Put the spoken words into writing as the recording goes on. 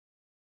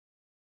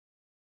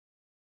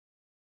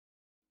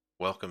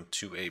Welcome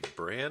to a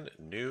brand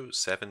new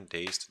 7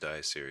 Days to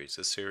Die series.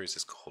 This series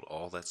is called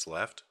All That's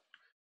Left.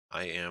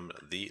 I am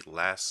the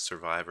last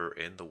survivor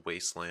in the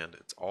Wasteland.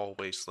 It's all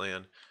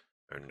Wasteland.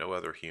 There are no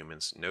other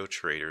humans, no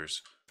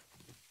traitors.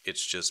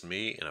 It's just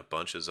me and a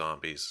bunch of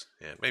zombies,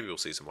 and maybe we'll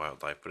see some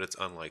wildlife, but it's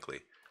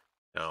unlikely.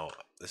 Now,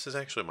 this is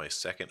actually my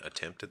second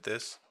attempt at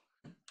this,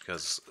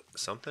 because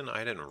something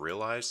I didn't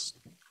realize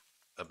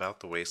about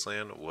the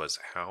Wasteland was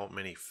how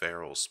many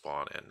ferals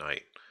spawn at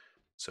night.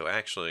 So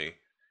actually,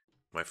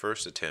 my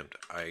first attempt,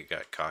 I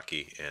got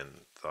cocky and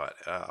thought,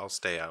 I'll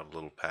stay out a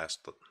little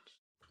past the...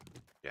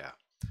 Yeah.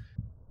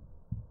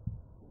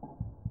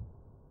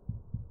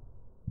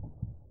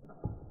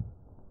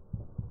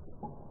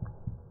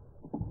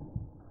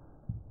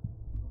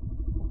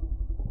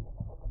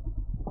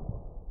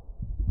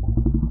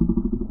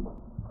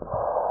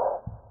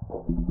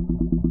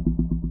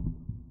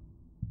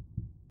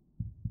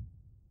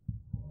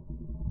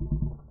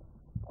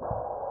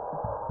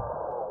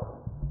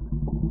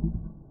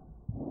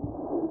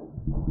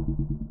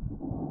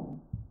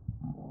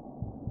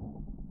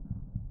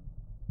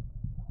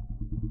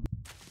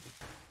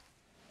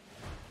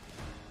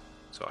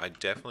 So I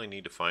definitely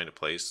need to find a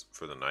place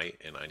for the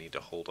night, and I need to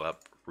hold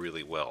up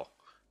really well,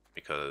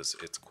 because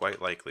it's quite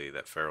likely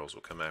that ferals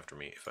will come after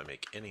me if I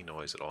make any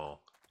noise at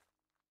all.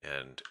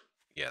 And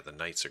yeah, the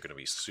nights are going to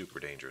be super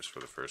dangerous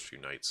for the first few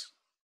nights.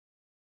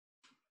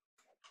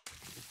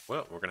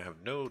 Well, we're going to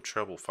have no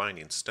trouble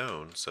finding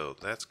stone, so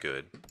that's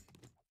good.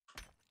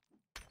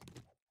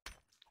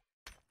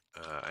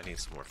 I need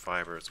some more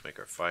fiber. Let's make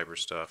our fiber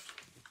stuff.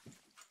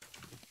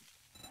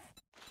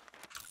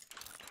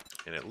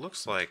 And it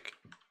looks like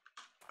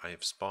I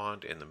have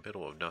spawned in the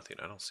middle of nothing.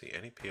 I don't see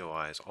any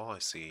POIs. All I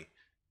see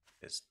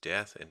is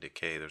death and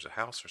decay. There's a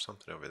house or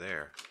something over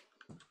there.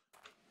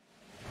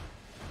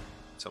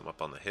 Something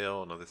up on the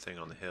hill, another thing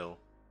on the hill.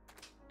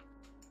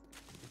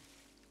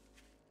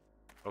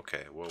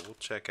 Okay, well, we'll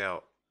check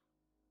out.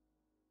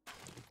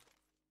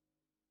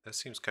 That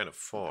seems kind of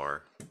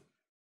far.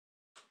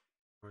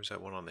 Where's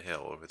that one on the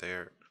hill? Over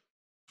there.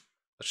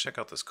 Let's check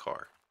out this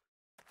car.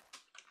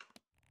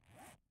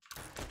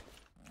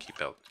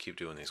 Keep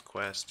doing these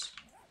quests.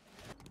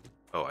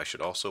 Oh, I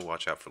should also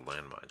watch out for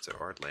landmines.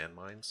 There are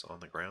landmines on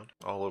the ground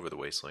all over the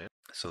wasteland.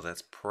 So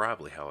that's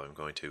probably how I'm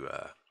going to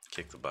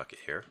kick the bucket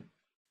here.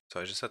 So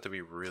I just have to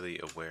be really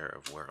aware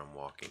of where I'm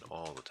walking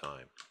all the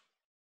time.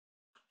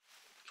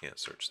 Can't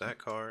search that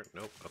car.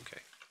 Nope.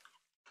 Okay.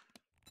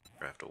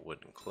 Craft a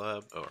wooden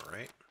club. Oh,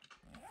 alright.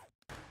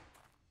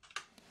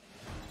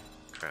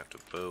 Craft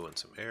a bow and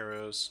some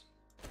arrows.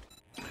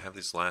 I have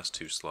these last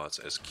two slots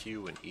as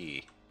Q and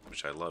E,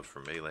 which I love for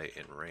melee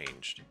and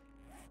ranged.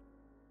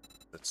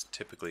 That's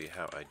typically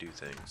how I do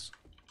things.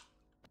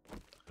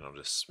 And I'll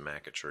just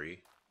smack a tree.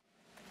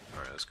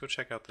 Alright, let's go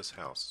check out this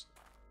house.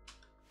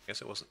 I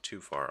guess it wasn't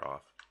too far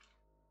off.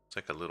 It's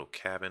like a little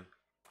cabin.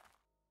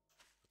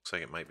 Looks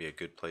like it might be a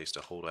good place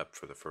to hold up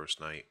for the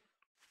first night.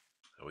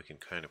 And we can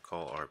kind of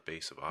call our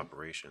base of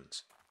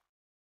operations.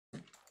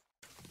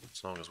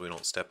 As long as we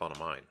don't step on a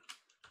mine.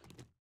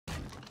 And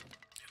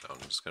I'm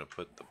just going to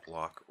put the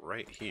block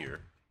right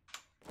here.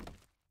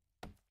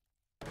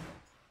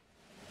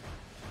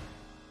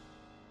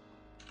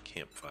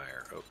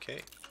 Campfire,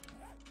 okay.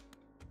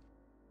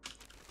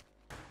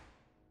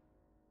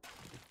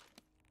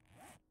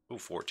 Ooh,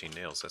 14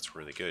 nails, that's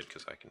really good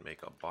because I can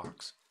make a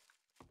box.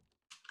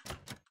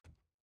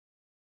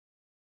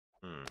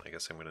 I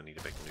guess I'm going to need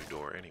to make a new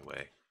door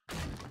anyway.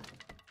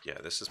 Yeah,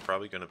 this is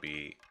probably going to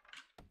be...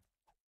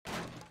 I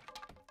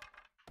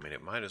mean,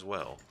 it might as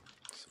well.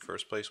 It's the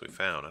first place we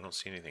found. I don't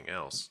see anything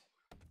else.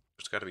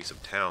 There's got to be some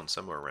town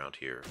somewhere around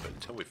here, but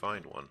until we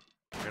find one,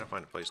 we're going to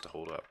find a place to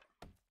hold up.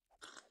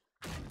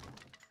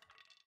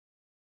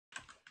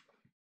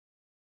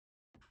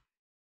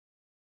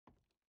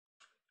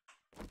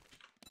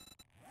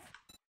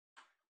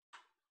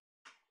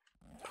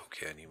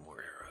 Okay, I need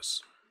more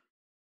arrows.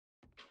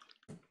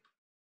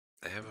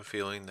 I have a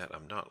feeling that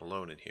I'm not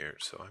alone in here,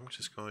 so I'm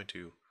just going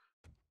to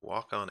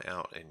walk on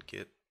out and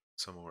get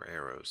some more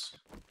arrows.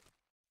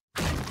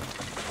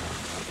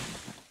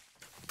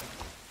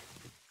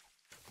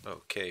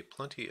 Okay,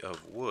 plenty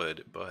of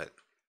wood, but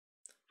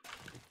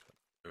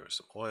there's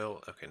some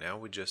oil. Okay, now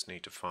we just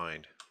need to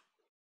find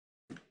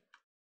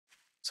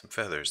some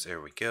feathers.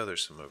 There we go,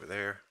 there's some over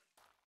there.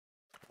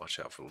 Watch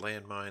out for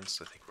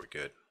landmines. I think we're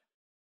good.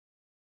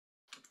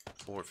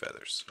 4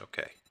 feathers,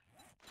 okay.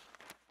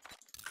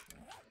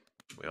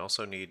 We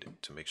also need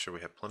to make sure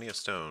we have plenty of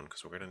stone,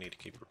 because we're going to need to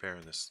keep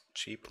repairing this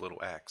cheap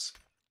little axe.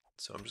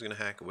 So I'm just going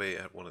to hack away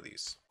at one of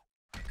these.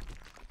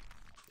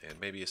 And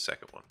maybe a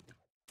second one.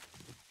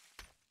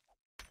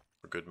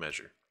 For good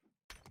measure.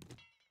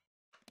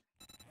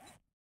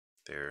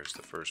 There's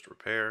the first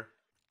repair.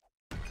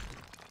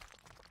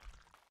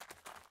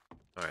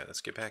 Alright,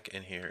 let's get back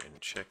in here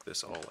and check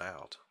this all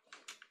out.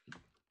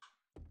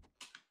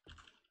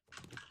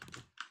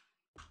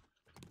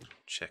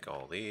 Check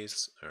all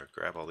these, or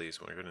grab all these.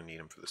 We're going to need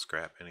them for the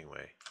scrap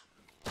anyway.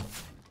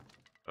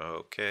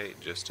 Okay,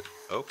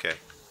 okay.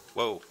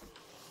 Whoa.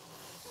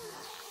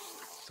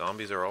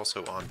 Zombies are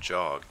also on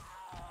jog.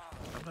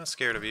 I'm not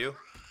scared of you.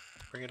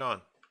 Bring it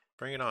on.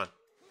 Bring it on.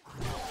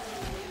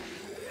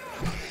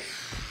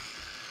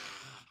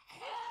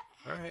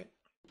 Alright.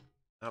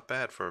 Not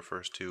bad for our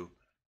first two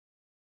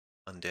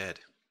undead.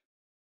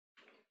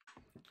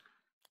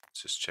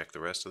 Let's just check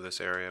the rest of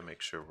this area,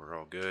 make sure we're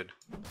all good.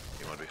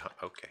 You want to be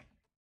okay.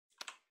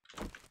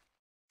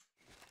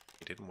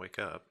 He didn't wake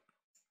up.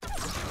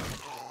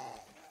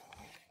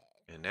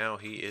 And now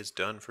he is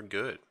done for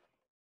good.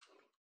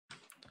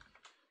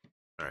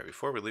 Alright,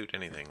 before we loot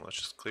anything, let's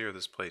just clear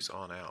this place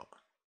on out.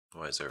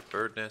 Why, is there a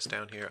bird nest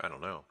down here? I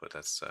don't know, but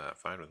that's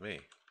fine with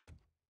me.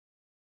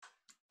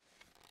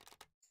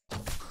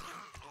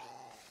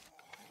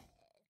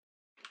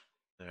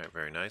 Alright,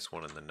 very nice.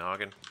 One in the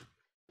noggin.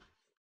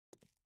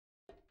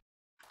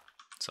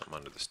 Something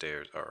under the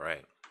stairs.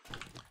 Alright.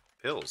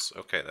 Pills.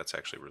 Okay, that's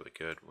actually really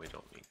good. We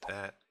don't need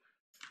that.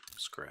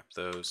 Scrap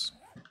those.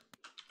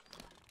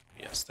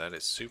 Yes, that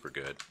is super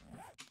good.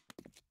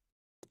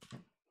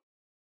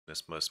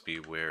 This must be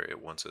where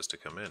it wants us to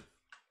come in.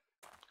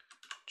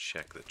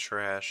 Check the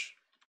trash.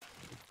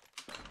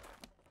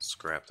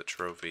 Scrap the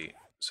trophy.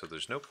 So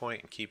there's no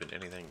point in keeping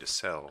anything to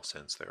sell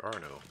since there's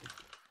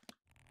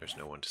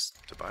no one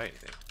to buy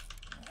anything.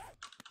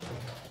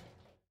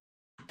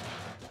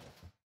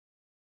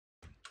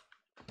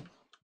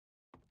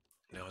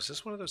 Now, is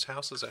this one of those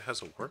houses that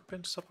has a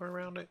workbench somewhere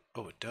around it?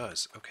 Oh, it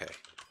does. Okay.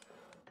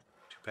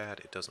 Too bad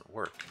it doesn't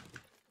work.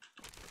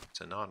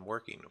 It's a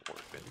non-working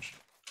workbench.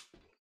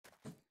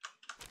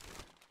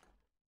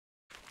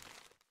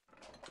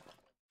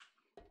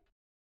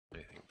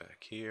 Anything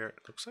back here?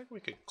 It looks like we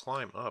could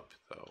climb up,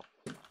 though.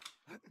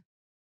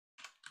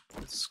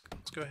 Let's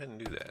go ahead and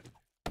do that.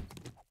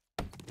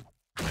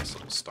 Nice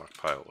little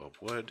stockpile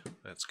of wood.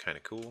 That's kind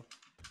of cool.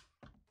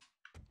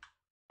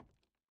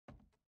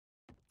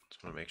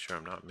 Just want to make sure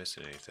I'm not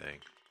missing anything.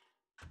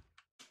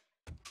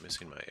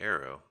 Missing my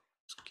arrow.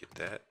 Let's get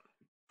that.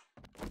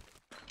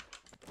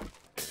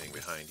 Anything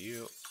behind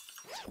you?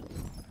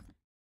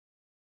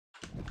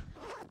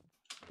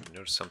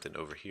 Notice something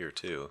over here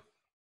too.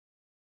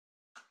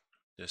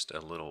 Just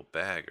a little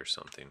bag or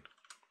something,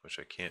 which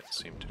I can't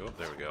seem to. Oh,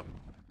 there we go.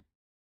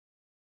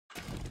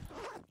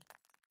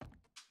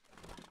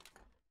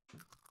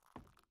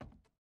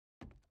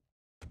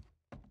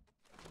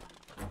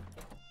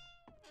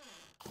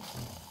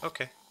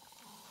 Okay.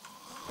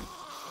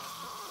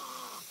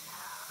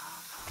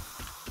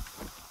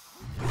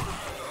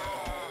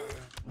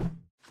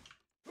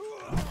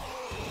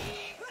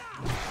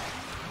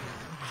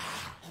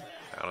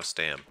 Out of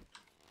stam.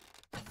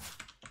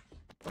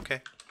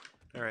 Okay.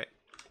 Alright.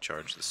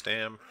 Charge the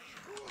stam.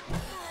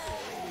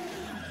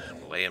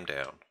 Lay him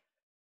down.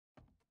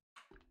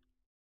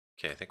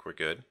 Okay, I think we're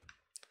good.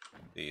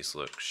 These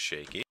look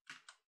shaky.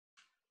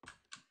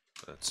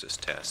 Let's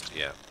just test.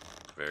 Yeah,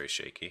 very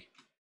shaky.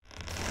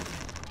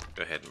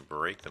 Go ahead and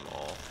break them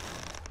all,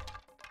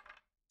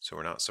 so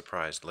we're not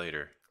surprised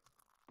later.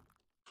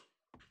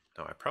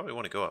 Now, I probably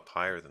want to go up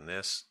higher than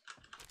this.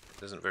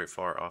 It isn't very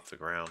far off the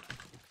ground,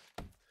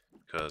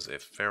 because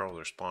if ferals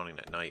are spawning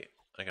at night,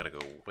 I gotta go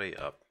way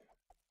up.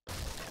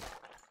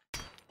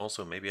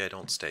 Also, maybe I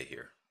don't stay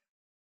here.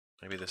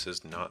 Maybe this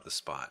is not the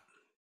spot.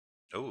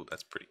 Oh,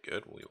 that's pretty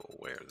good. We will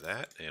wear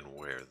that, and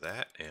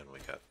we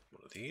got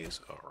one of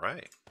these.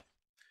 Alright.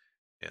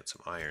 And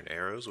some iron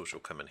arrows, which will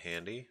come in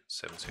handy.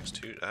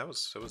 762. That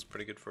was a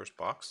pretty good first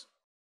box.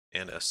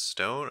 And a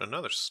stone,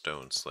 another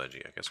stone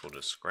sledgy. I guess we'll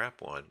just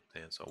scrap one.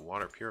 And it's a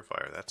water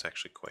purifier. That's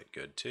actually quite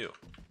good too.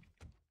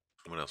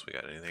 What else we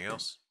got? Anything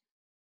else?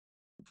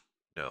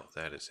 No,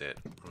 that is it.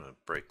 I'm gonna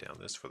break down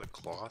this for the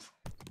cloth.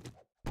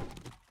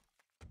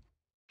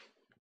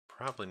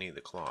 Probably need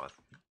the cloth.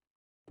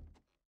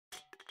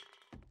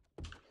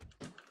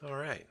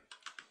 Alright.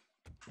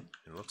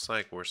 It looks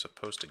like we're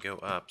supposed to go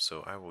up,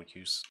 so I will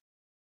use...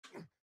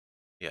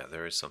 Yeah,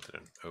 there is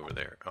something over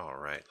there.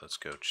 Alright, let's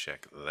go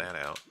check that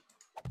out.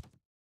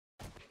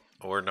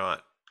 Or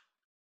not.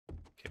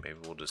 Okay, maybe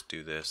we'll just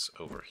do this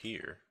over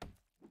here.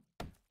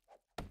 I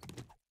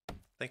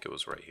think it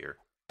was right here.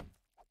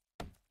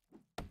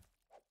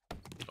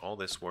 All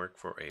this work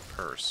for a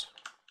purse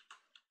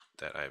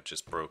that I've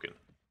just broken.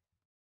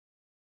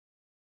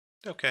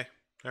 Okay,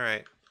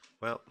 alright.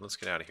 Well, let's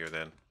get out of here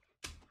then.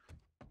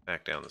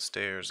 Back down the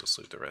stairs. Let's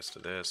loot the rest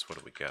of this. What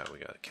do we got? We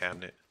got a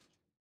cabinet.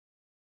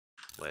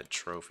 Lead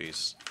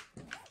trophies.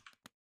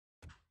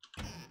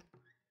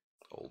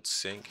 Old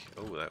sink.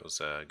 Oh, that was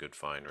a good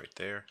find right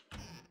there.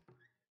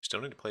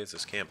 Still need to place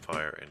this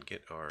campfire and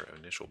get our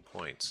initial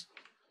points.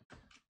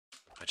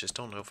 I just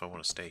don't know if I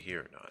want to stay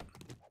here or not.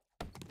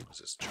 Is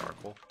this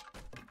charcoal?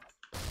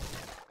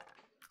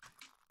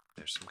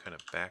 There's some kind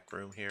of back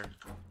room here.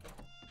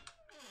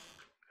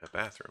 A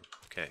bathroom.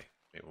 Okay,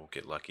 maybe we'll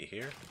get lucky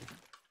here.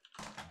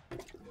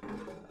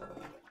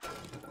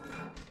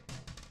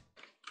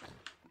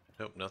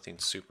 Nope, nothing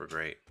super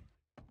great.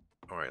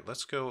 Alright,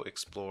 let's go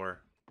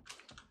explore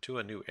to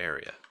a new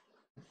area.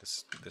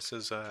 This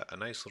is a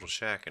nice little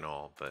shack and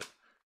all, but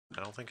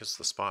I don't think it's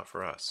the spot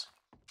for us.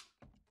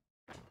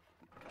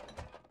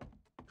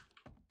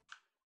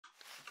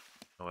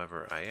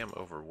 However, I am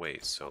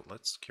overweight, so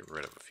let's get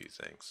rid of a few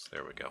things.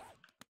 There we go.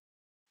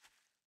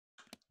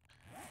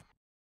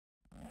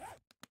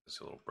 There's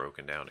a little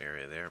broken down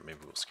area there. Maybe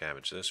we'll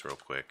scavenge this real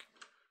quick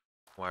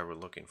while we're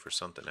looking for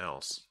something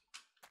else.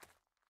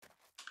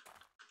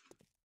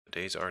 The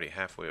day's already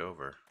halfway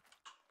over.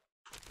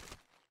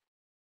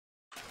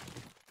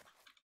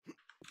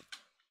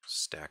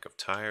 Stack of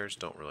tires,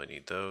 don't really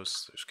need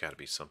those. There's got to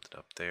be something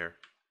up there.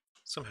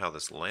 Somehow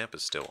this lamp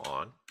is still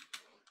on,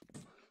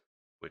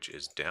 which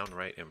is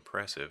downright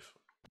impressive.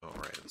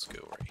 Alright, let's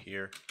go right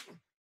here.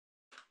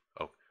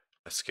 Oh,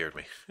 that scared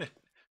me.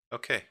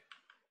 Okay.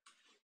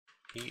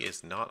 He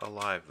is not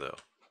alive, though.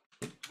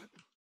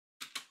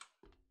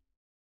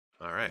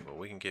 Alright, well,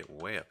 we can get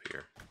way up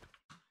here.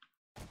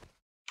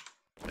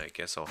 I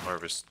guess I'll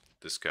harvest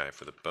this guy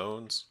for the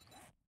bones.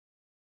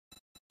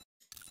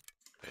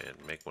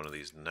 And make one of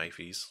these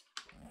knifeys.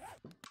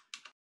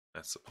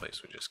 That's the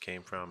place we just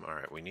came from.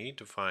 Alright, we need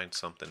to find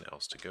something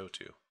else to go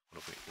to.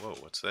 Whoa,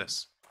 what's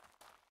this?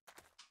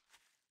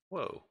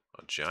 Whoa,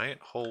 a giant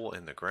hole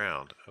in the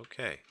ground.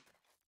 Okay.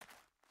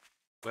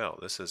 Well,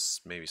 this is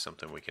maybe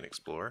something we can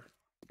explore.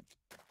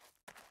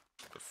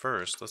 But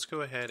first, let's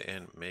go ahead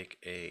and make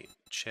a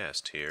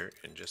chest here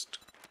and just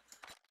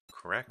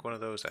crack one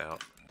of those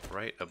out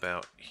right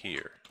about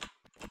here.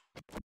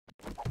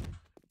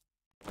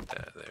 Put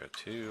that there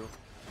too.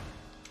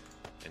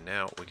 And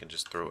now we can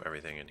just throw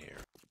everything in here.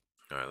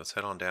 Alright, let's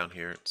head on down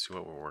here and see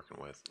what we're working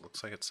with.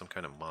 Looks like it's some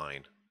kind of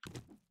mine.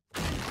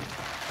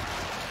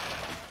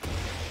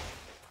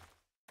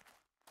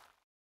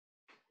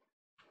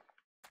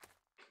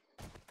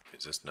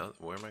 Is this not?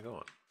 Where am I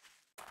going?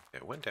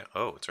 It went down.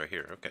 Oh, it's right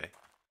here. Okay.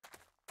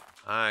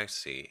 I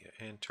see.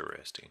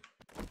 Interesting.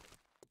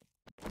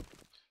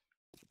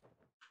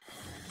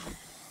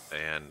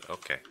 And,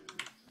 okay.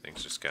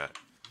 Things just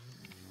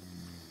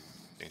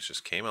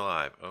came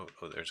alive. Oh,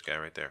 there's a guy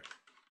right there.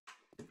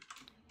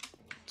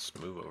 Let's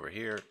move over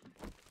here.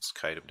 Let's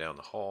kite him down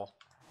the hall.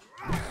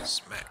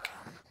 Smack.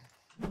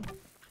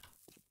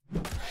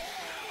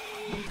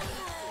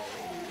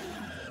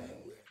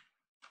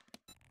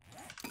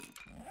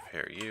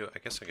 Repair you. I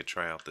guess I could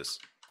try out this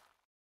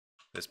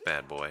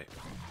bad boy.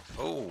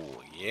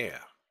 Oh, yeah.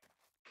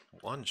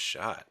 One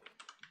shot.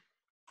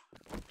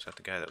 Was that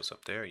the guy that was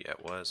up there? Yeah,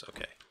 it was.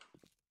 Okay.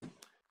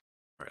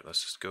 Alright,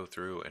 let's just go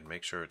through and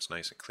make sure it's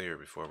nice and clear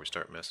before we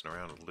start messing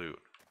around with loot.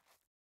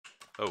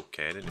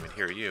 Okay, I didn't even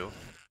hear you.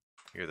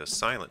 You're the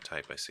silent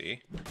type, I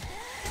see.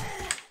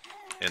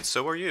 And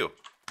so are you.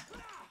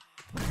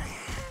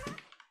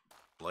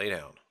 Lay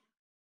down.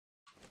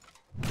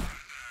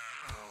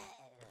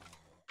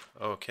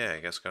 Okay, I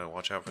guess gotta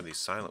watch out for these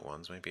silent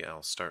ones. Maybe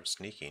I'll start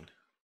sneaking.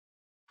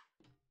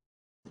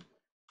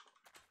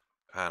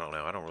 I don't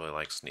know, I don't really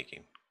like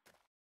sneaking.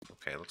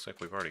 Okay, looks like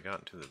we've already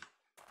gotten to the...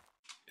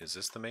 Is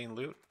this the main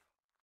loot?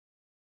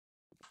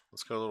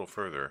 Let's go a little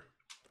further.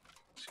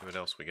 See what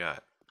else we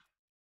got.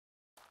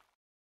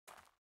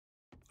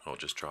 Oh, it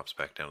just drops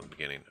back down to the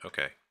beginning.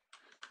 Okay.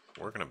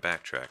 We're gonna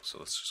backtrack, so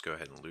let's just go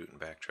ahead and loot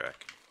and backtrack.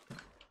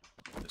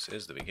 This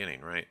is the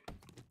beginning, right?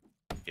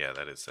 Yeah,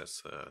 that's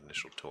the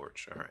initial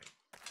torch. Alright.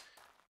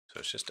 So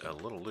it's just a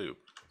little loop.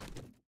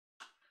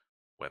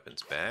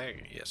 Weapons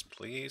bag. Yes,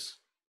 please.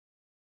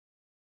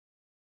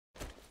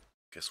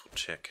 Guess we'll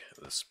check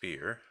the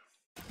spear.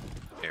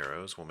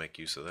 Arrows, we'll make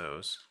use of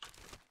those.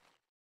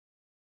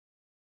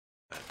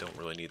 I don't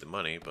really need the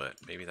money, but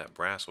maybe that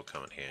brass will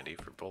come in handy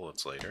for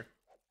bullets later.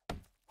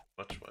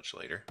 Much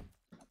later.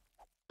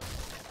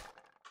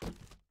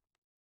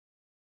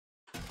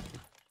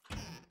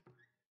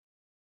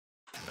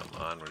 Come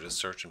on, we're just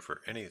searching for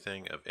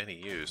anything of any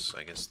use.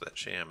 I guess that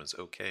sham is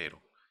okay.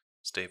 It'll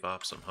stave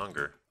off some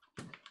hunger.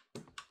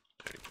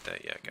 Already get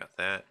that. Yeah, got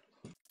that.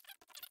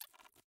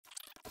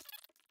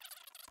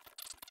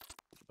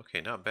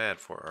 Okay, not bad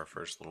for our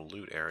first little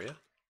loot area.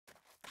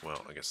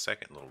 Well, I guess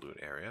second little loot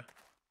area.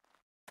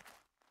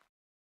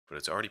 But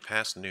it's already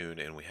past noon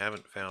and we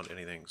haven't found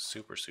anything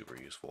super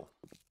useful.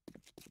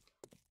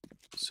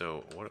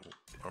 So what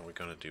are we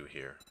going to do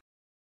here?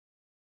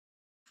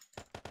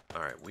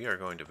 Alright, we are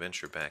going to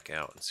venture back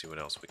out and see what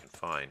else we can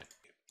find.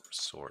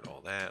 Sort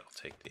all that.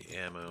 I'll take the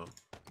ammo.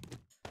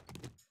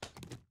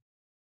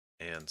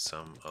 And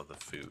some of the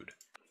food.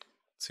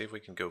 Let's see if we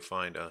can go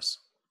find us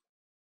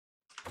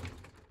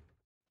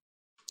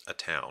a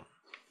town.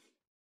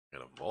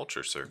 Got a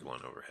vulture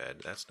circling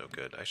overhead. That's no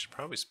good. I should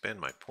probably spend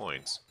my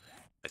points.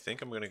 I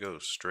think I'm going to go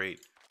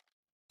straight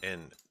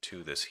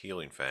into this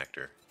healing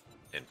factor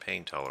and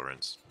pain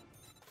tolerance.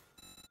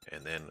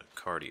 And then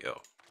cardio.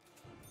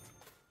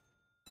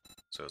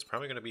 So it's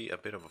probably going to be a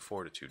bit of a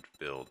fortitude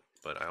build,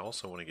 but I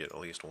also want to get at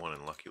least one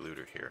unlucky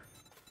looter here.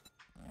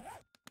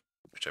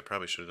 Which I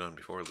probably should have done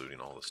before looting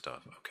all this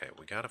stuff. Okay,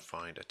 we got to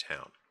find a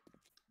town.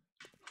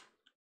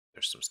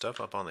 There's some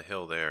stuff up on the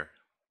hill there.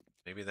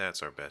 Maybe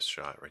that's our best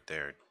shot right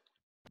there.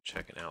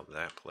 Checking out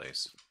that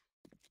place.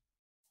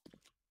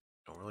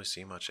 Don't really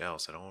see much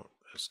else.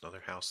 There's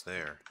another house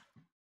there.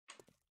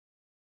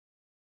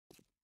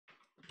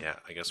 Yeah,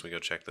 I guess we go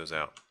check those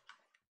out.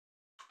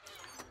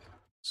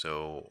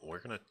 So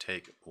we're going to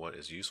take what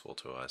is useful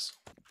to us.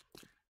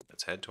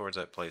 Let's head towards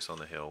that place on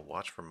the hill.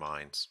 Watch for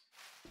mines.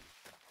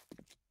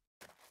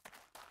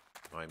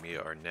 Might be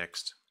our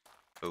next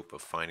hope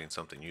of finding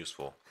something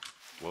useful.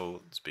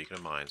 Whoa, speaking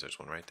of mines, there's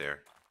one right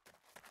there.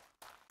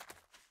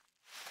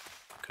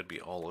 Could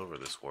be all over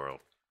this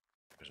world.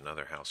 There's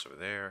another house over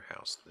there,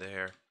 house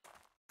there.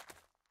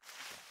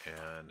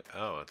 And,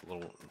 oh, a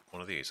little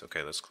one of these.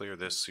 Okay, let's clear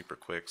this super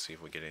quick, see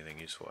if we get anything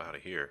useful out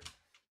of here.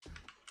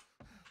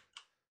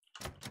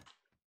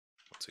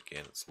 Once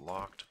again, it's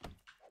locked.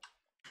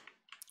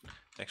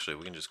 Actually,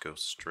 we can just go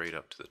straight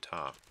up to the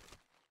top.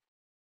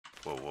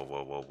 Whoa, whoa,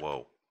 whoa, whoa,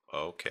 whoa.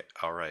 Okay,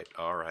 alright,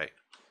 alright.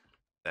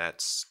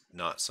 That's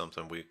not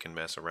something we can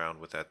mess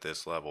around with at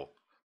this level.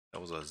 That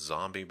was a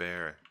zombie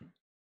bear.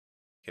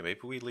 Okay,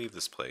 maybe we leave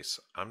this place.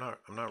 I'm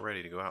not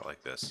ready to go out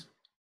like this.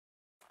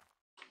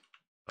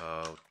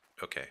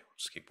 Okay,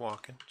 just keep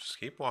walking. Just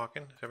keep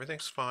walking.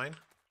 Everything's fine.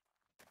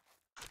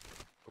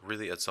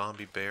 Really, a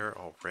zombie bear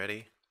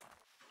already?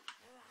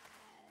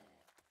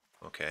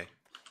 Okay,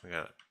 we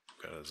got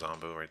a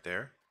zombo right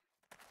there.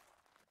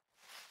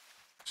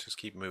 Let's just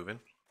keep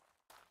moving.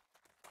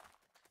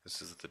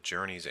 This is the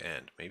journey's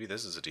end. Maybe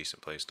this is a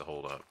decent place to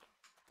hold up.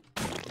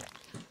 I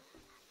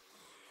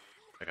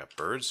got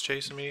birds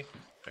chasing me.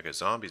 I got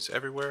zombies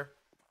everywhere.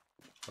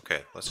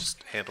 Okay, let's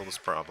just handle this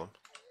problem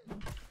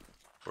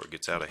before it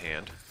gets out of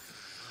hand.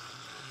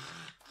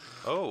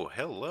 Oh,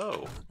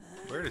 hello.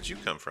 Where did you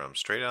come from?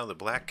 Straight out of the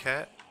Black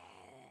Cat?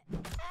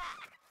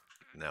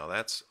 Now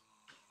that's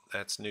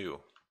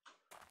new.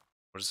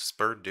 What is this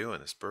bird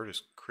doing? This bird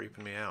is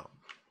creeping me out.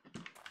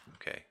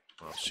 Okay,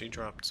 well, she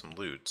dropped some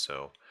loot,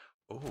 so...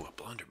 Oh, a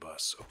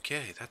blunderbuss.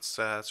 Okay,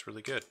 that's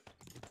really good.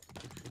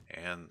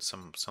 And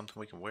something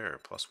we can wear.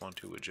 +1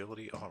 to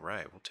agility.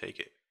 Alright, we'll take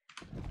it.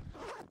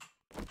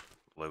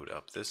 Load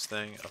up this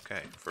thing.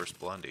 Okay, first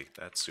blundy.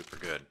 That's super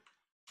good.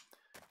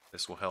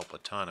 This will help a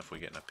ton if we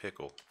get in a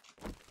pickle,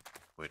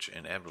 which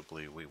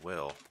inevitably we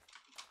will.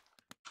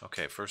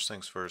 Okay, first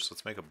things first,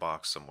 let's make a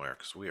box somewhere,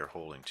 because we are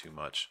holding too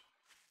much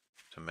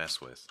to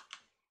mess with.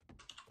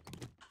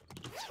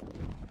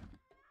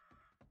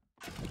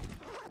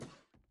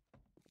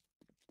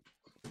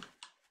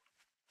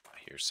 I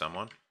hear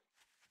someone.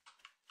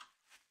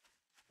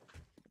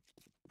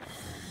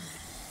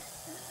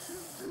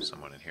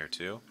 Someone in here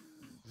too.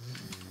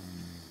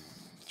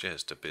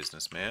 Just a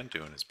businessman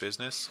doing his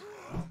business.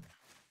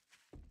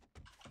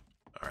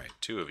 Alright,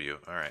 2 of you.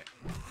 Alright.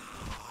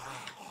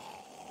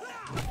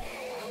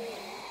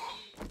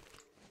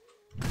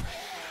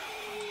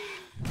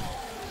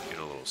 Get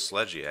a little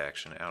sledgy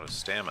action out of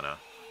stamina.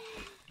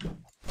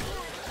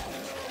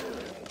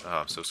 Oh,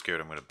 I'm so scared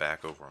I'm going to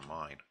back over a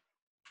mine.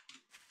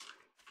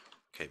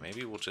 Okay,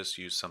 maybe we'll just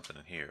use something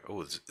in here.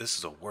 Oh, this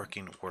is a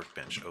working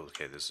workbench. Oh,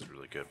 okay, this is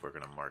really good. We're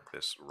going to mark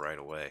this right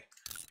away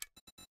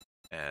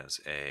as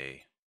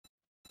a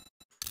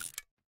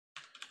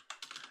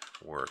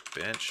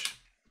workbench.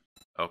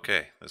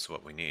 Okay, this is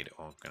what we need.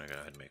 Oh, I'm going to go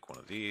ahead and make one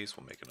of these.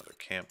 We'll make another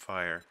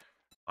campfire.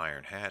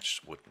 Iron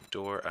hatch, wooden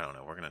door. I don't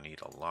know. We're going to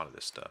need a lot of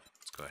this stuff.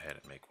 Let's go ahead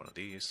and make one of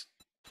these.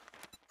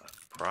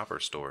 A proper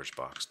storage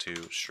box,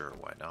 too. Sure,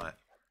 why not?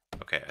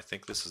 Okay, I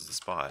think this is the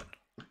spot.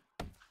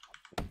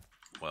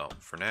 Well,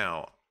 for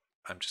now,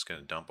 I'm just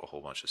going to dump a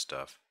whole bunch of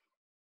stuff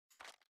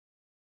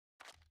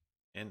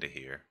into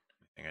here.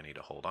 Anything I need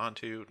to hold on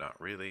to? Not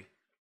really.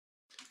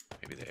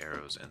 Maybe the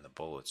arrows and the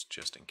bullets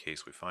just in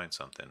case we find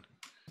something.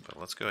 But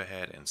let's go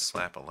ahead and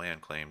slap a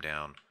land claim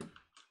down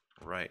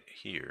right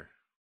here.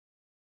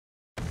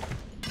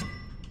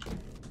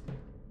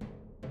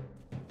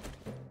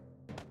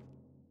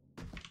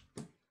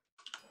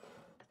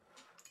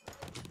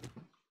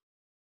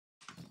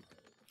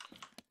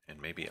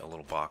 And maybe a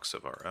little box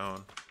of our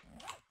own.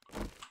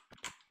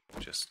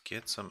 Just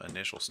get some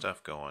initial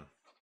stuff going.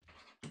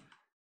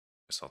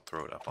 Guess I'll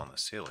throw it up on the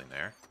ceiling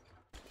there.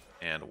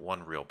 And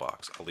 1 real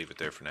box. I'll leave it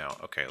there for now.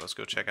 Okay, let's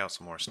go check out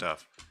some more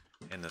stuff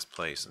in this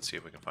place and see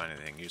if we can find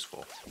anything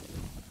useful.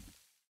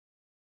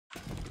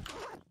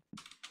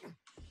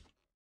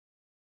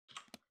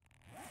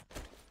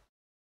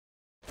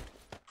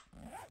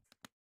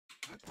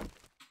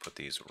 Put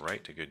these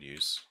right to good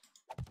use.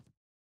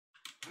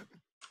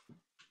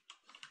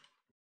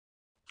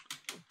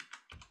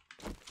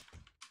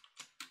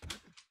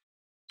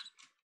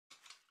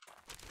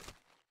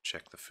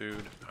 Check the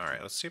food.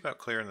 Alright, let's see about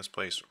clearing this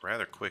place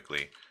rather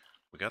quickly.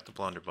 We got the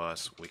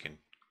blunderbuss. We can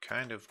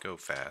kind of go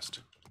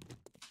fast.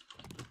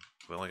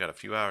 We only got a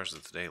few hours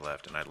of the day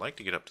left, and I'd like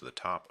to get up to the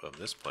top of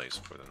this place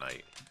for the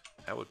night.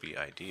 That would be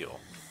ideal.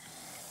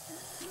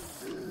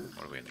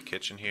 What are we in the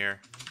kitchen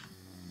here?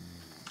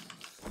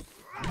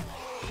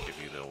 Give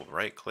you the old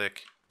right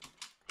click.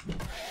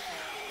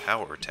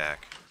 Power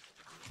attack.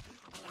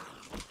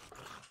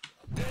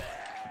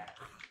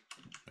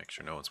 Make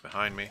sure no one's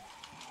behind me.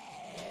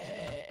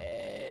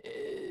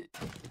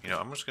 You know,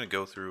 I'm just going to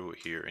go through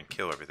here and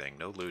kill everything.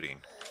 No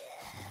looting.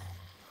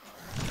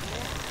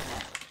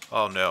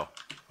 Oh, no.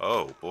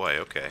 Oh, boy,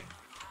 okay.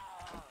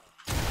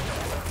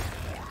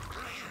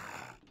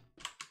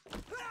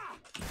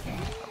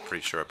 I'm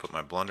Pretty sure I put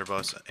my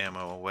blunderbuss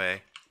ammo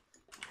away.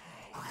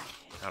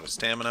 Out of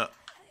stamina.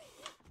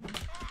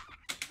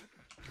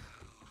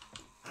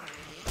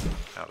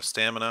 Out of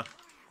stamina.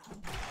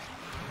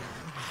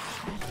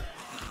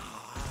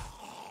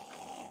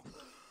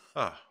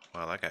 Oh,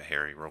 well, that got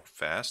hairy real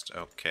fast.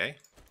 Okay.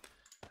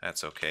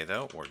 That's okay,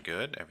 though. We're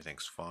good.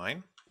 Everything's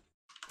fine.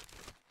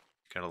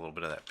 Got a little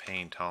bit of that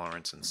pain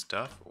tolerance and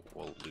stuff.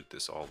 We'll loot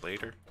this all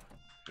later.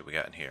 What do we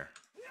got in here?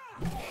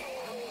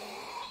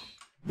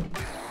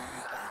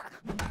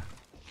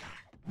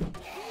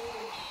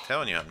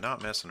 Telling you, I'm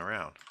not messing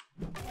around.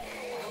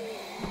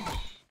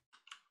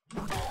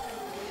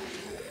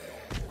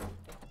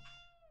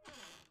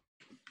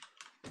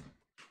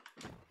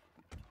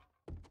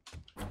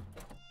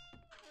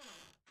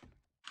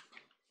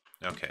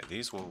 Okay,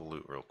 these we'll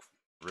loot real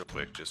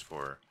quick just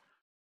for...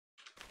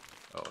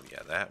 Oh,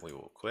 yeah, that we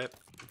will equip.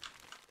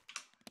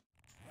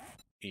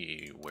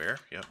 Where?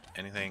 Yep,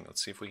 anything.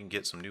 Let's see if we can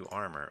get some new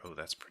armor. Oh,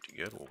 that's pretty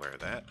good. We'll wear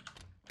that.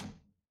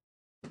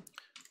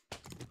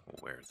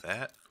 We'll wear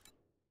that.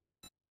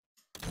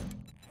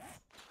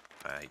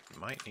 I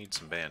might need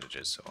some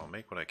bandages, so I'll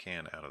make what I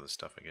can out of the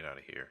stuff I get out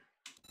of here.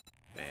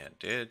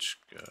 Bandage,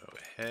 go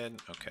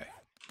ahead. Okay.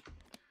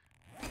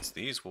 So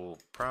these will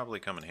probably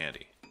come in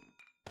handy.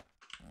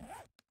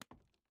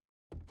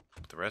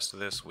 But the rest of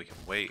this, we can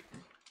wait.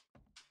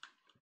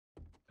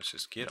 Let's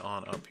just get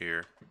on up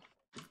here.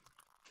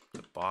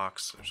 The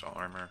box, there's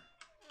armor.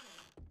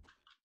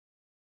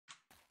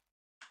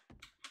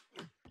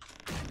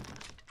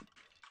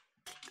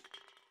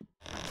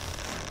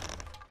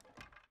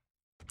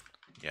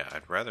 Yeah,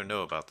 I'd rather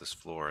know about this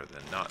floor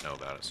than not know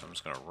about it, so I'm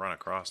just going to run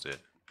across it.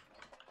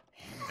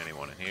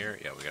 Anyone in here?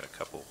 Yeah, we got a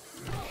couple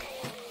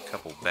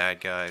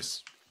bad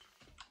guys.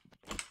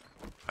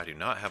 I do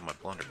not have my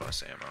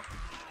blunderbuss ammo.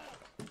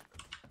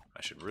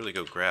 I should really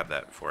go grab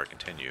that before I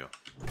continue.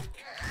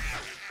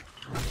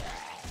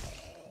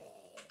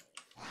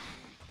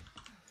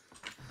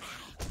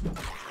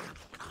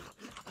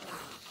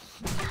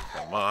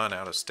 Come on,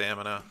 out of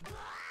stamina.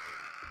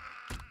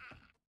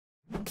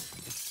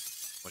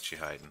 What you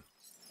hiding?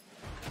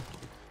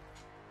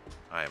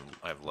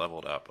 I've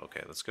leveled up.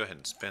 Okay, let's go ahead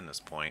and spin this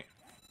point.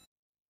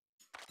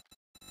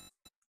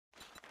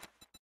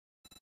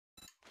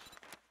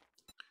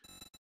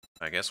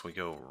 I guess we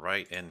go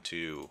right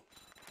into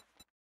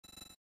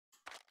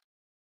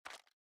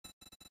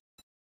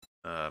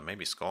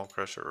maybe Skull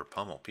Crusher or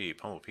Pummel Pete.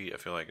 Pummel Pete I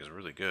feel like is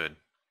really good.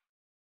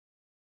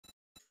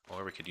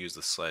 Or we could use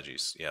the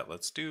sledgies. Yeah,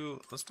 let's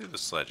do the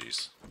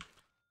sledgies.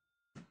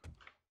 I'm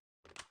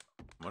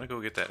gonna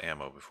go get that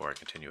ammo before I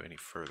continue any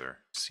further.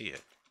 See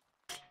it.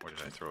 Where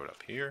did I throw it?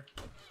 Up here?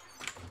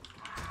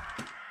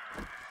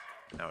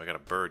 Now we got a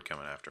bird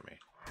coming after me.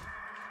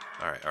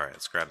 Alright,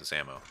 let's grab this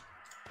ammo.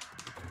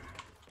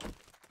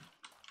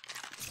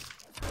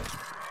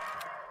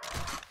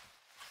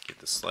 Get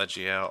the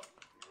sledgy out.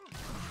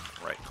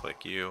 Right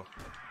click you.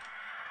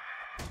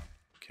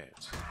 Okay,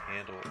 let's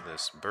handle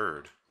this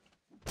bird.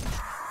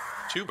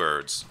 2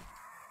 birds.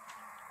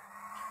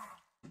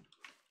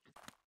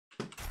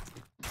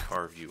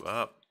 Carve you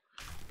up.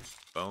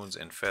 Bones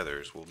and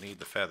feathers. We'll need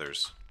the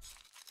feathers.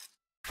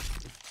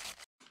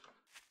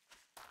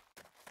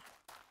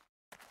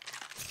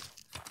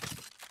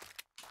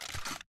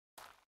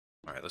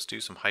 Alright, let's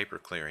do some hyper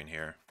clearing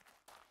here.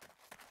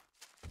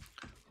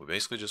 We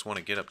basically just want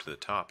to get up to the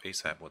top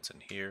ASAP. What's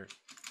in here?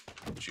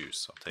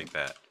 Juice. I'll take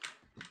that.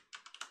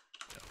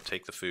 I'll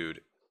take the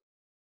food.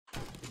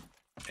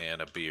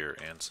 And a beer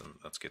and some...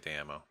 Let's get the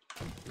ammo.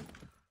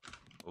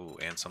 Ooh,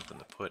 and something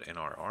to put in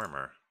our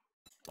armor.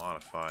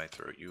 Modify,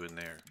 throw you in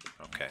there.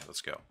 Okay,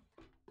 let's go.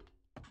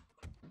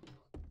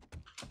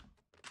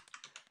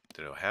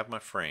 Did I have my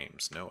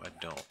frames? No, I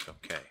don't.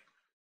 Okay.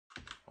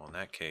 Well, in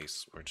that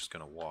case, we're just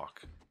going to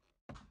walk.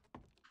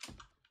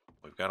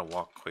 We've got to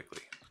walk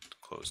quickly.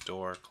 Closed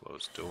door,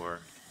 closed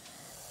door.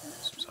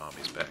 Some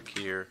zombies back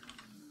here.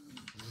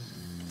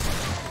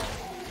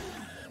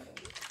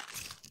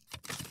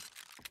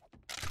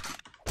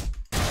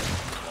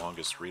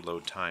 Longest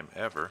reload time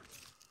ever.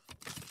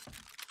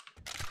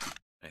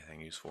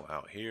 Anything useful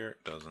out here?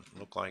 Doesn't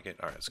look like it.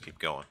 Alright, let's keep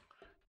going.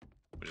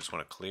 We just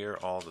want to clear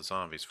all the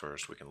zombies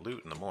first. We can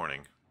loot in the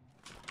morning.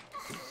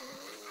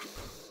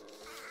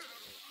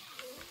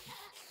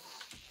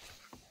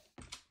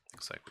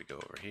 Looks like we go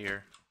over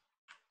here.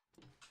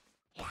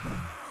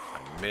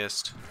 I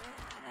missed.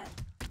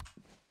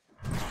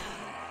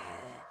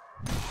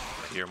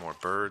 I hear more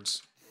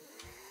birds.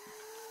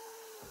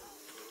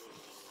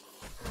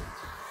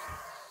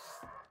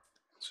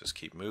 Let's just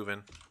keep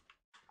moving.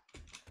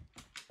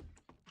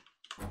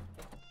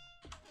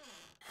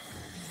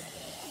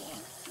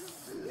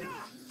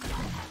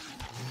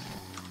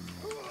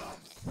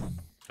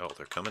 Oh,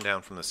 they're coming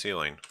down from the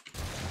ceiling.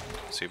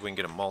 See if we can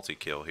get a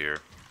multi-kill here.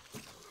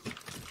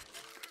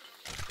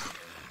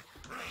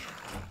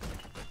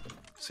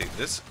 See,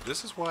 this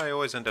is why I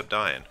always end up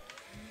dying.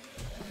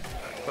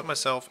 I put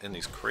myself in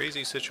these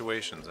crazy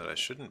situations that I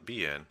shouldn't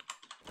be in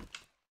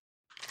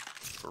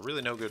for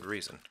really no good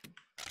reason,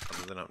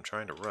 other than I'm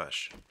trying to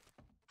rush.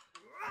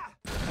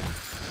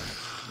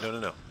 No, no,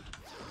 no.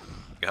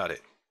 Got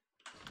it.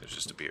 It's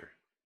just a beer.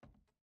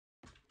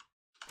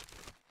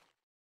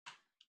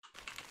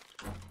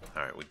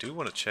 Alright, we do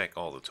want to check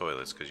all the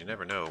toilets, because you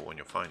never know when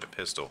you'll find a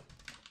pistol.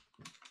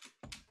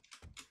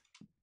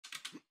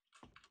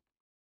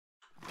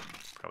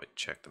 Probably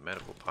check the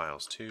medical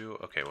piles too.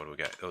 Okay, what do we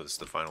got? Oh, this is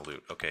the final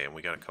loot. Okay, and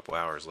we got a couple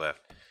hours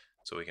left.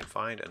 So we can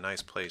find a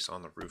nice place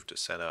on the roof to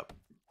set up.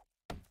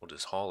 We'll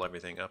just haul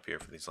everything up here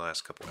for these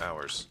last couple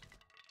hours.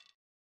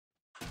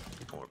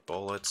 More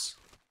bullets.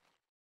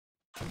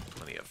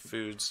 Plenty of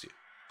foods.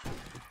 I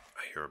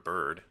hear a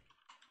bird.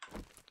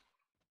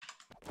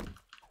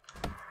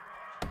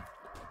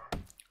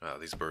 Wow,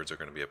 these birds are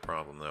going to be a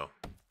problem though.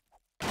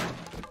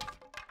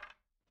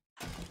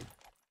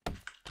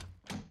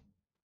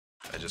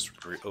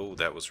 Oh,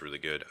 that was really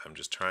good. I'm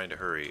just trying to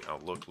hurry. I'll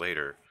look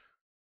later.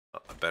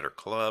 A better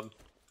club.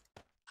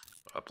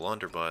 A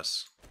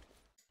blunderbuss.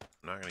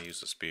 I'm not going to use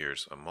the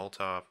spears. A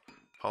Molotov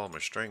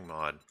polymer string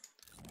mod,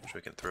 which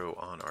we can throw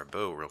on our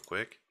bow real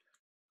quick.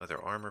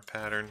 Leather armor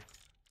pattern.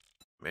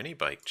 Mini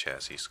bike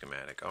chassis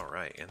schematic. All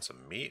right, and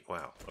some meat.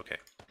 Wow. Okay,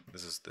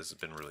 this has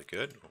been really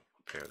good. We'll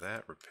repair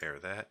that. Repair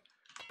that.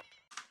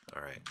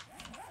 All right.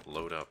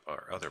 Load up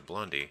our other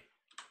blundy.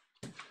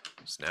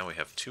 So now we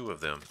have 2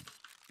 of them.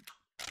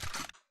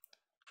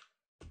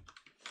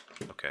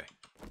 Okay.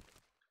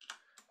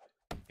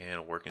 And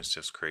a working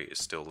stiffs crate is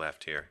still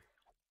left here.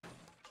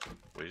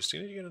 We just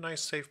need to get a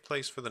nice safe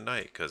place for the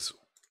night, because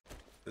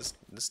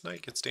this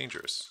night gets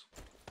dangerous.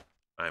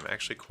 I'm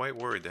actually quite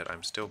worried that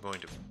I'm still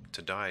going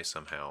to die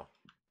somehow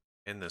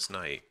in this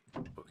night.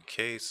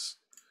 Bookcase,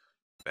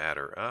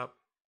 batter up,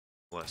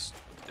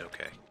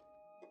 okay.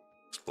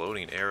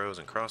 Exploding arrows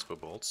and crossbow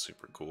bolts,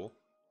 super cool.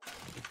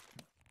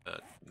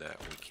 That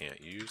we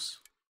can't use.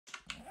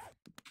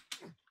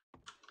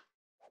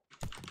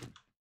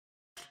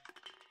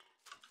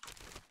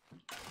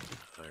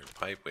 Iron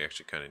pipe, we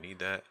actually kind of need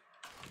that.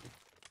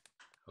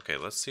 Okay,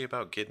 let's see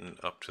about getting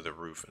up to the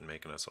roof and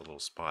making us a little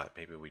spot.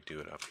 Maybe we do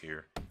it up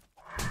here.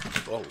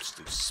 Oh,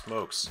 these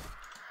smokes.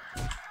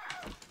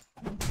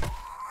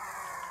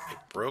 It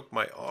broke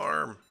my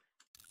arm.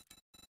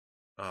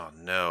 Oh,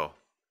 no.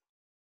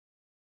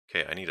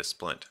 Okay, I need a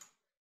splint.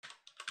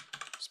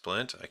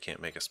 Splint? I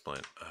can't make a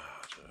splint.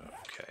 Oh,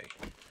 okay.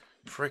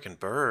 Freaking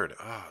bird.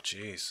 Oh,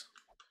 jeez.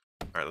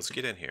 Alright, let's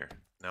get in here.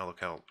 Now look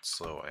how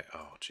slow I...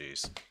 Oh,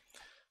 jeez.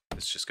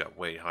 This just got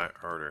way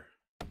harder.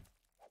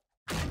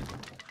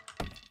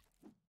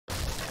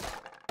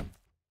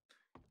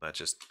 That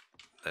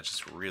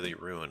just really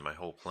ruined my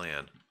whole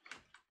plan.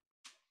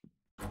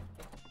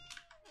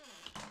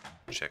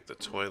 Check the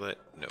toilet.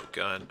 No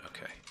gun.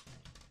 Okay.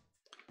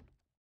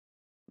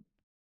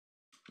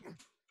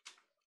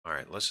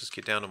 Alright, let's just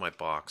get down to my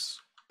box.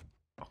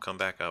 I'll come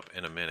back up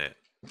in a minute.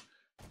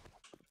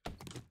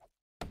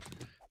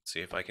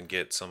 See if I can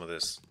get some of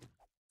this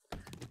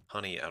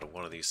honey out of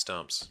one of these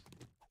stumps.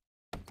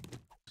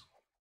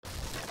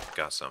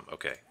 Got some.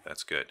 Okay,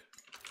 that's good.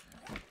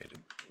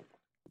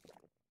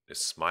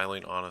 It's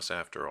smiling on us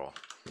after all.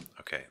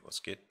 Okay, let's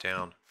get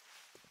down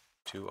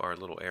to our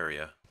little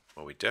area.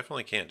 Well, we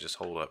definitely can't just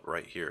hold up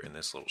right here in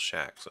this little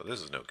shack, so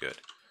this is no good.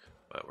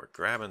 But we're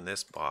grabbing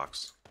this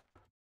box.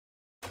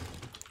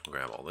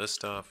 Grab all this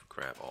stuff,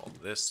 grab all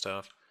this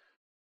stuff.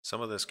 Some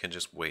of this can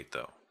just wait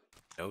though.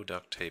 No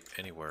duct tape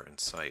anywhere in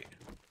sight.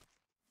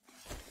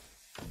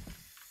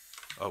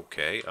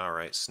 Okay,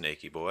 alright,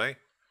 snaky boy.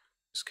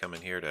 Just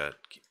coming here to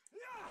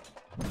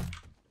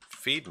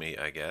feed me,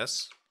 I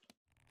guess.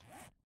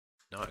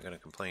 Not going to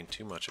complain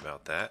too much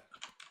about that.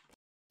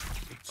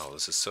 Oh,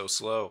 this is so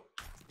slow.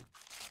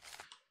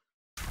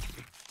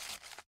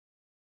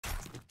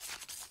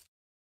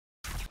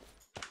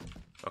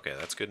 Okay,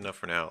 that's good enough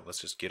for now.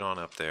 Let's just get on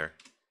up there.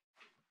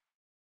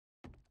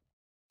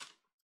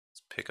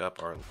 Let's pick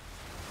up our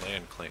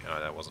land claim.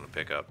 Oh, that wasn't a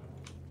pickup.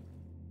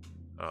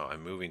 Oh,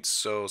 I'm moving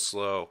so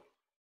slow.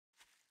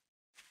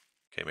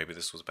 Okay, maybe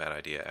this was a bad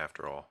idea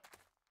after all.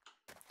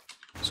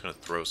 I'm just going to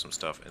throw some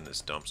stuff in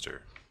this dumpster.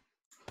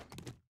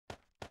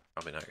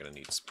 Probably not going to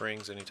need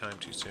springs anytime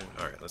too soon.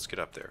 Alright, let's get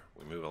up there.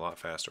 We move a lot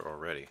faster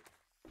already.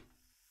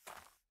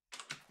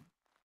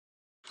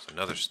 There's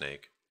another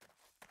snake.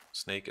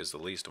 Snake is the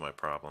least of my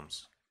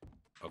problems.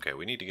 Okay,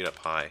 we need to get up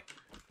high.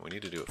 We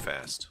need to do it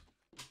fast.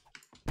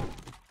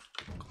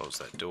 Close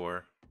that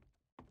door.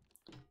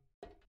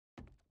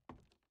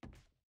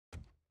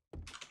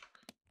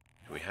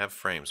 Do we have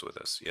frames with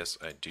us? Yes,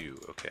 I do.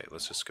 Okay,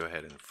 let's just go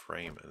ahead and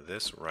frame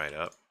this right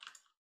up.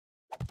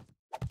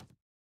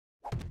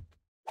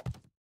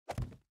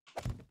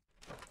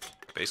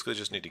 Basically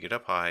just need to get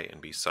up high and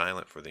be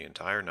silent for the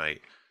entire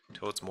night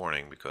until it's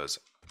morning, because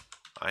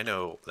I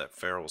know that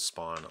ferals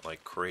spawn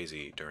like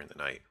crazy during the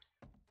night.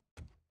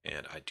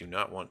 And I do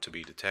not want to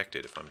be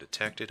detected. If I'm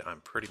detected,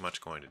 I'm pretty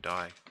much going to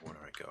die. Where do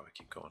I go? I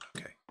keep going.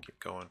 Okay, keep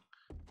going.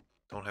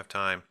 Don't have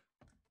time.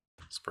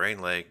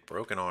 Sprained leg,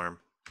 broken arm.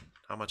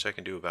 Not much I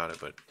can do about it,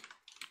 but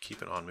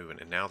keep it on moving.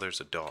 And now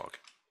there's a dog.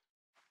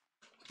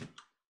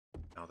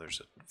 Now there's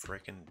a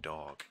freaking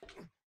dog.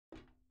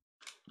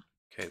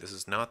 Okay, this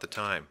is not the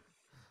time.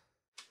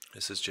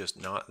 This is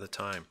just not the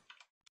time.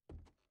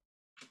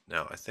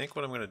 Now, I think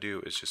what I'm going to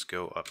do is just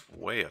go up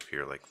way up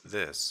here like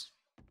this.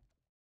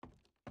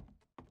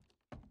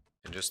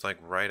 And just like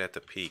right at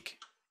the peak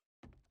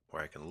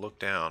where I can look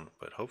down,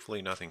 but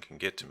hopefully nothing can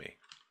get to me.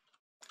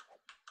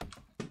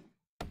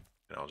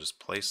 And I'll just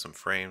place some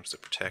frames to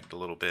protect a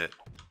little bit.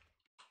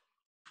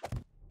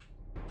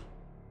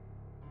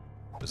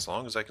 As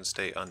long as I can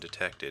stay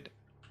undetected,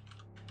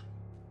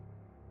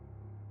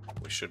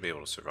 we should be able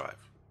to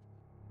survive.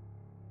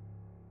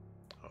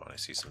 Oh, and I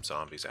see some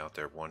zombies out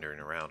there wandering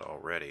around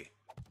already.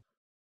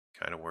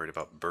 Kind of worried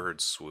about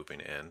birds swooping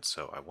in,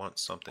 so I want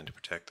something to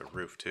protect the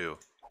roof too.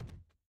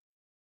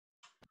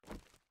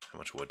 How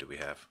much wood do we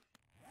have?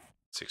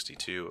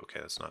 62. Okay,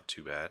 that's not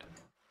too bad.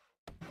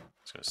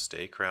 It's gonna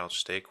stay crouched,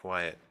 stay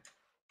quiet.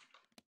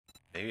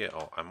 Maybe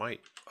I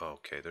might.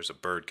 Okay, there's a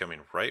bird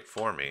coming right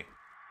for me.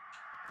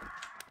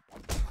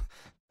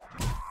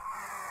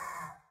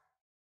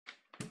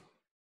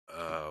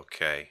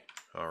 Okay,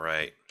 all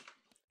right.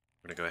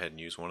 I'm gonna go ahead and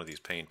use one of these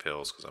pain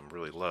pills because I'm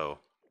really low.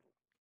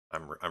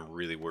 I'm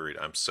really worried.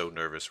 I'm so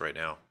nervous right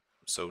now.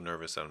 I'm so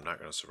nervous that I'm not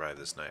gonna survive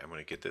this night. I'm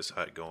gonna get this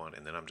hut going,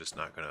 and then I'm just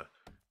not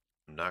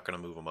gonna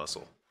move a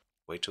muscle.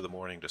 Wait till the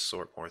morning to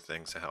sort more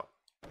things out.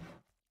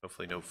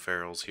 Hopefully no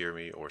ferals hear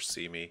me or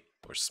see me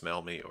or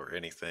smell me or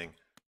anything.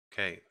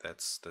 Okay,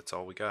 that's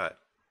all we got.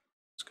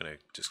 Just gonna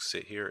just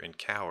sit here and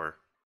cower.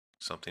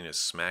 Something is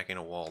smacking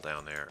a wall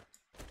down there.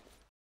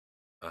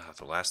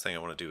 The last thing I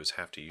want to do is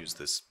have to use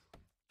this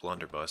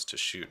blunderbuss to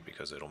shoot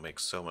because it'll make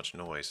so much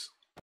noise.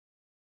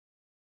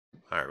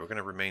 Alright, we're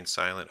gonna remain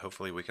silent.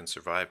 Hopefully we can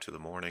survive to the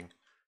morning.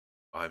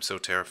 Oh, I'm so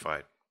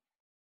terrified.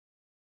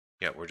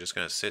 Yeah, we're just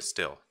gonna sit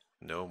still.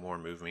 No more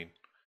moving.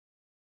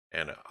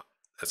 And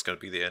that's gonna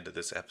be the end of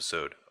this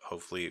episode.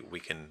 Hopefully we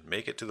can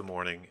make it to the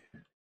morning.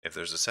 If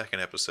there's a second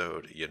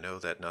episode, you know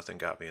that nothing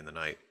got me in the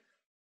night.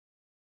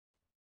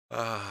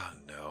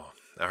 No.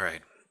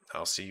 Alright,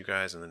 I'll see you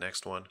guys in the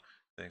next one.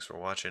 Thanks for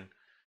watching.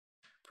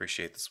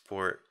 Appreciate the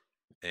support.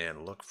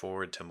 And look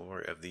forward to more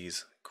of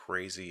these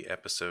crazy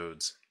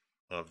episodes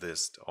of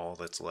this All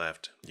That's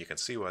Left. You can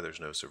see why there's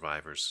no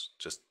survivors.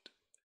 Just,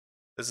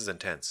 this is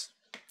intense.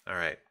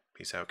 Alright,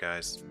 peace out,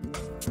 guys.